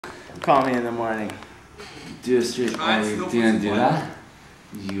Call me in the morning. Do a street. Oh, you didn't do that?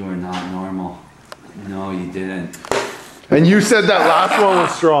 You are not normal. No, you didn't. And you said that last one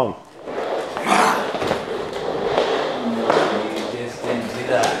was strong. You just didn't do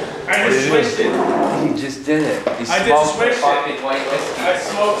that. I just switched it. You just did it. You I just switched it. White whiskey. I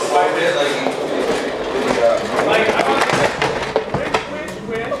smoked white bit like I want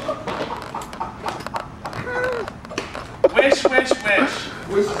wish. Wish.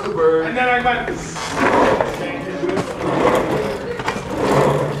 Wish the bird. And then I went.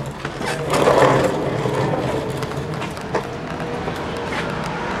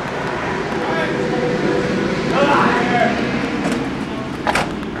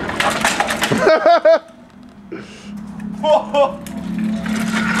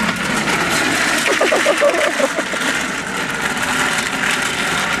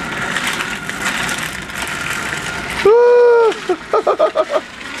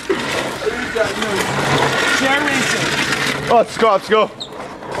 Chair racing. Oh, let's go.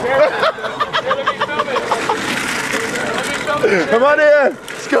 Come on in.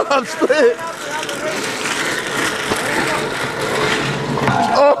 Let's go. I'm split.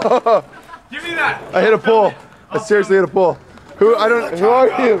 Oh! Give me that. I hit a pole. I seriously hit a pole. Who are you?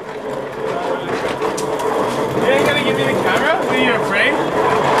 You ain't gonna give me the camera? Are you afraid? I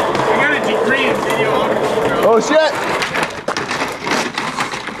got a degree in videography, bro. Oh shit!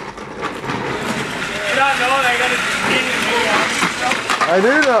 You not know that I got a degree in videography? I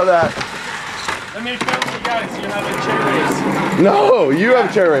do know that. Let me film you guys. You have a chair race. No, you have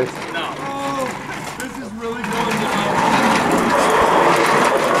a chair race. No. Oh, this is really going down.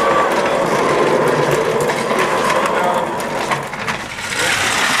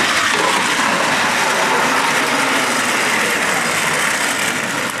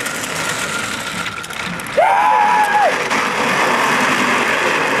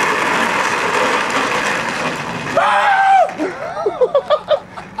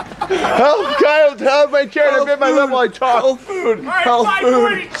 Help, Kyle, help my chair. I bit my lip while I talk. Health food. Health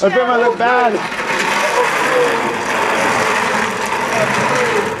food. I bit my lip bad.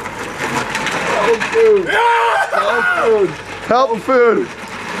 Health food. Health food. Health food.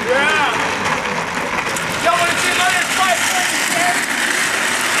 Yeah. Y'all want to see another 5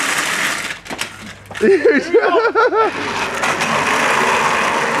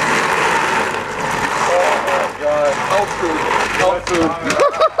 God, health food. Health food.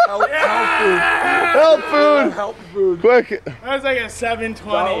 Health food. Health food. Quick. That was like a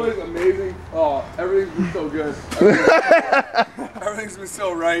 720. That was amazing. Oh, everything's been so good. Everything's been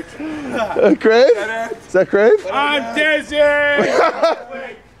so right. Crave? Is that Crave? I'm dizzy.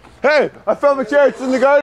 Hey, I found my chair. It's in the garden.